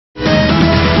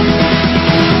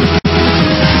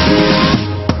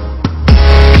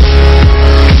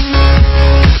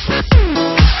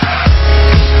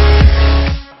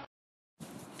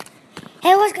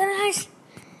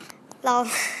Long.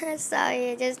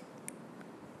 Sorry, I just.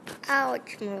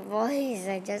 Ouch, my voice.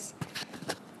 I just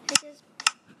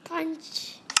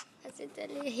punch.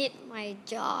 Accidentally hit my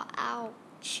jaw.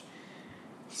 Ouch.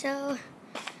 So,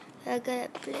 I gotta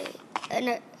play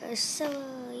a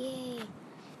server. Yay.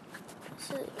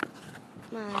 So,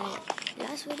 my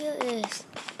last video is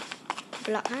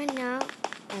Block Hunt now.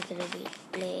 I'm gonna be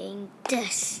playing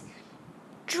this.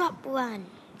 Drop one.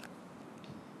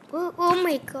 Oh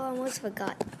my god, I almost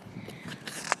forgot.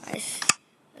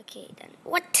 Okay, then.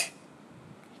 What?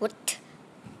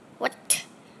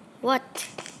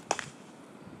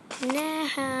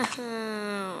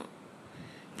 No.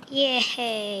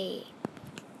 Yay.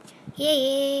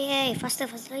 Yay. Faster,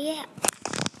 yeah.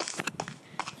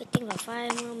 Waiting for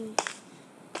 5 more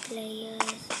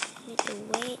players. Need to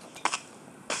wait.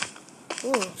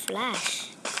 Ooh, flash.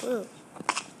 Cool.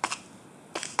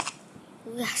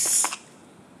 Yes.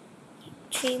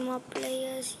 3 more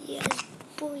players. Yes.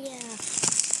 Booyah.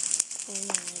 Oh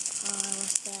my god,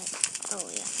 what's that? Oh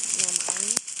yeah, never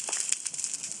mind.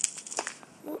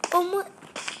 Oh my.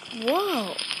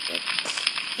 Whoa.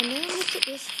 And now look at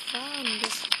this fun.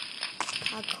 This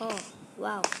parkour.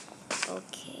 Wow.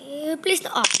 Okay. Please.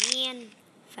 Oh man.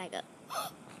 Faggot.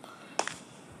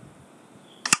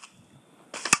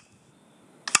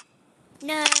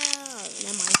 No.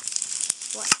 Never mind.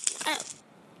 What?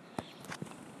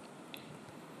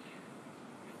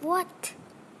 What?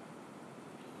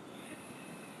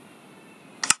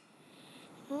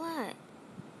 What?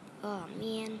 Oh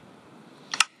man.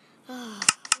 Oh,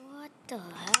 what the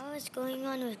hell is going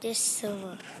on with this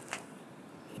server?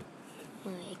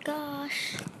 My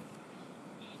gosh.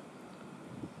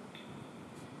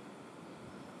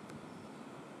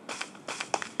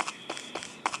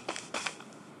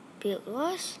 Build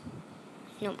was?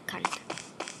 Nope, can't.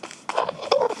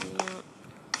 No.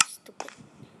 Stupid.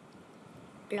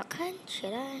 Block Hunt?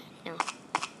 Should I? No.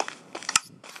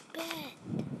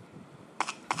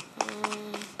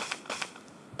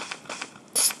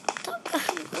 Stop it. Stop.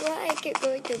 Why I keep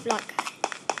going to Block Hunt?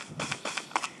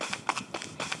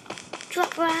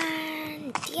 Drop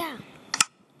one. Yeah.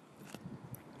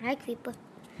 Hi, Creeper.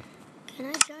 Can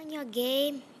I join your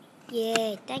game?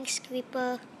 Yeah, thanks,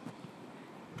 Creeper.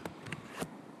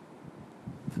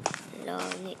 No,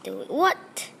 need to.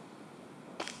 What?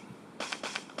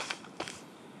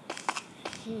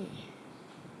 I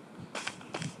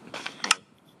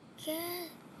guess.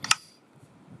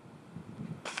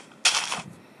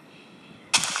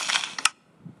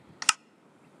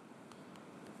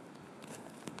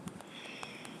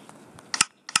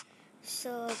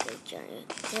 So the join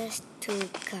just 2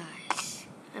 guys.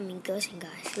 I mean girls and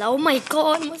guys. Oh my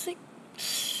god, music.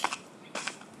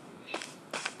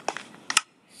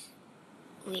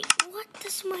 Wait, what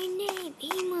is my name?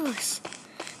 Amos.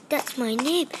 That's my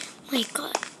name. My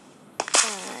god.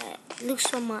 Looks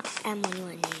for my M on your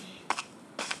name.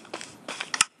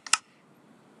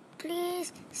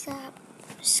 Please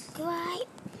subscribe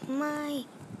my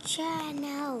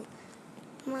channel.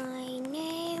 My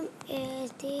name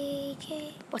is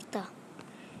DJ. What the?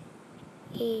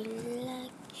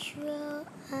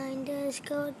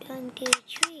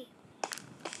 Electro_23.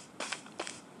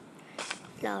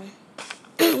 Lol.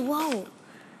 Wow.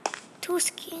 2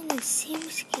 skins, same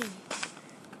skin.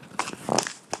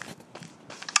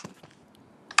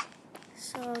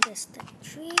 So that's the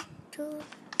 3, 2,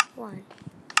 1.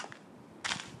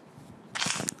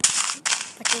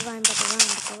 But one.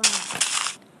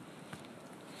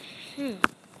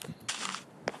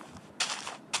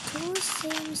 2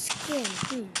 same skin.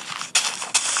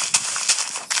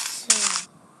 So,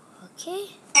 okay.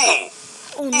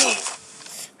 Oh no.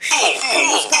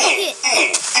 Almost got hit.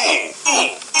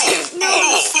 No.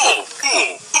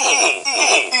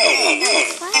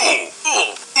 Fire.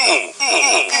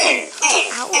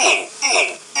 Ow.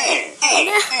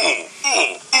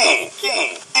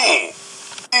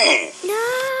 No,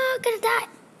 gonna die.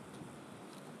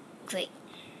 Great.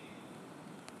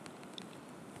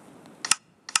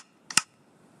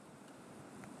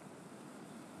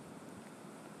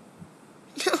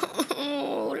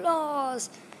 No,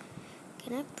 lost.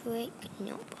 Can I break?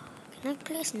 Nope. Can I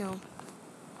place? No.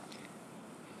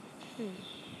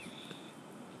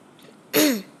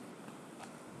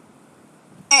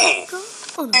 Go.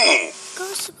 Oh no. Go,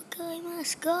 Supergirl. You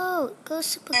must go. Go,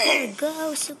 Supergirl.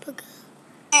 Go, Supergirl.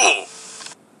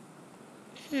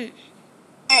 No.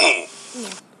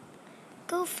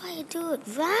 Go, Fire Dude.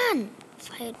 Run.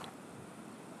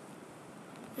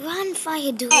 Run,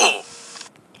 Fire Dude.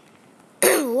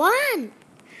 Run.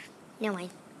 No,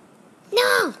 mind.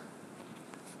 No.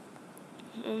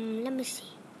 Let me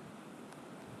see.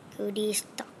 Goody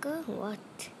Stalker.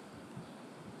 What?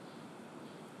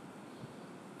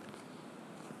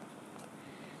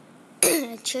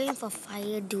 cheering for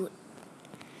Fire Dude.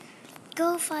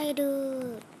 Go, Fire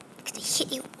Dude. Can I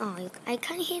hit you? Oh, I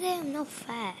can't hit him. Not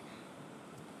fair.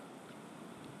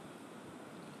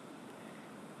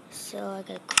 So I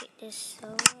gotta quit this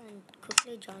server and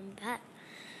quickly join back.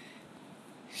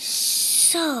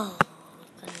 So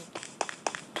gonna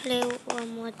play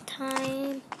one more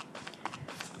time.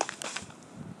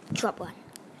 Drop one.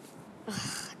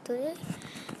 Dude.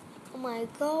 Oh my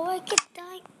god, I keep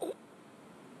dying. Oh.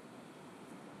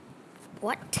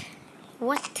 What?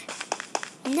 What?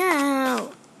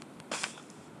 No!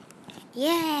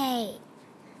 Yay!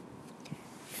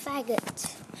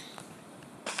 Faggot.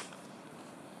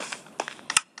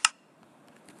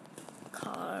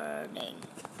 Recording.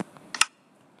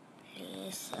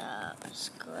 Please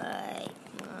subscribe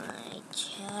my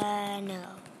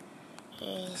channel.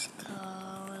 It's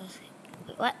called...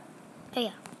 Wait, what? Oh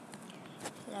yeah.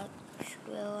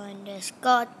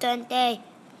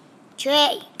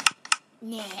 Luxville_23.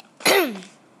 Nah.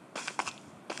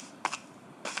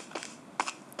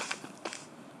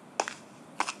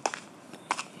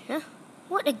 Huh?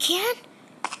 What again?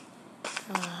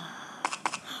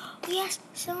 Yes,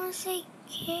 someone say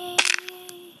K.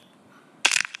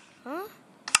 Huh?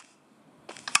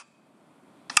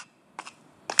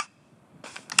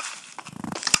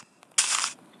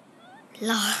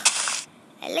 Lol.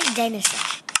 I like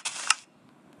dinosaurs.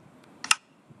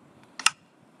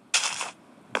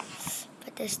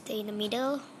 Better stay in the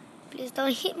middle. Please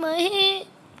don't hit my head.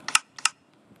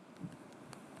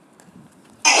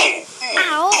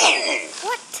 Ow!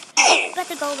 What?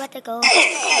 Better go, better go.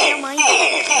 Never mind.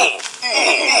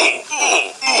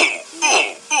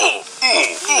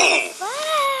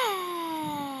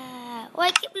 Why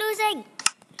I keep losing?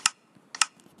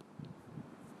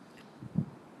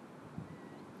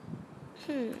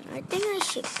 I think I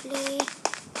should play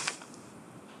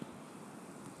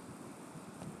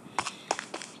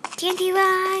TNT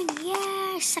Run.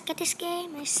 Yeah, I suck at this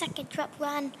game. I suck at Drop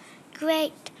Run.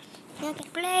 Great. Now I can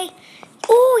play.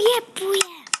 Oh yeah,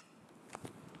 booyah!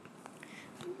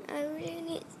 I really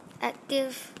need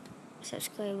active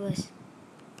subscribers.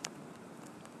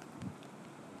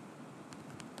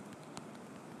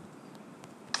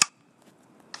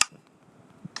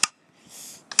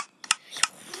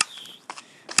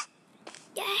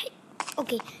 Yeah.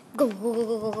 Okay, go, go, go,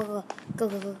 go, go, go, go,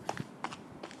 go, go.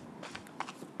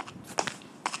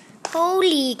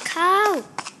 Holy cow!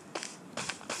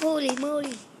 Holy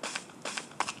moly!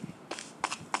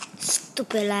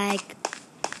 Stupid lag.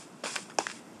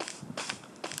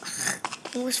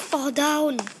 Almost fall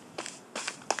down.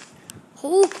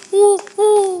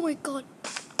 Oh my god.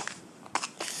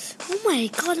 Oh my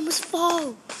god, I almost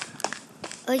fall.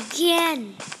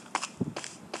 Again.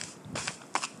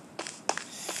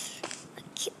 I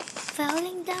keep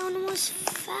falling down, almost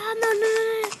fell.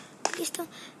 No. Please don't.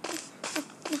 No.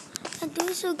 I'm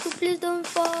doing so good, please don't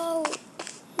fall.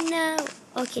 No.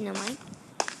 Okay, never mind.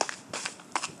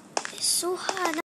 It's so hard.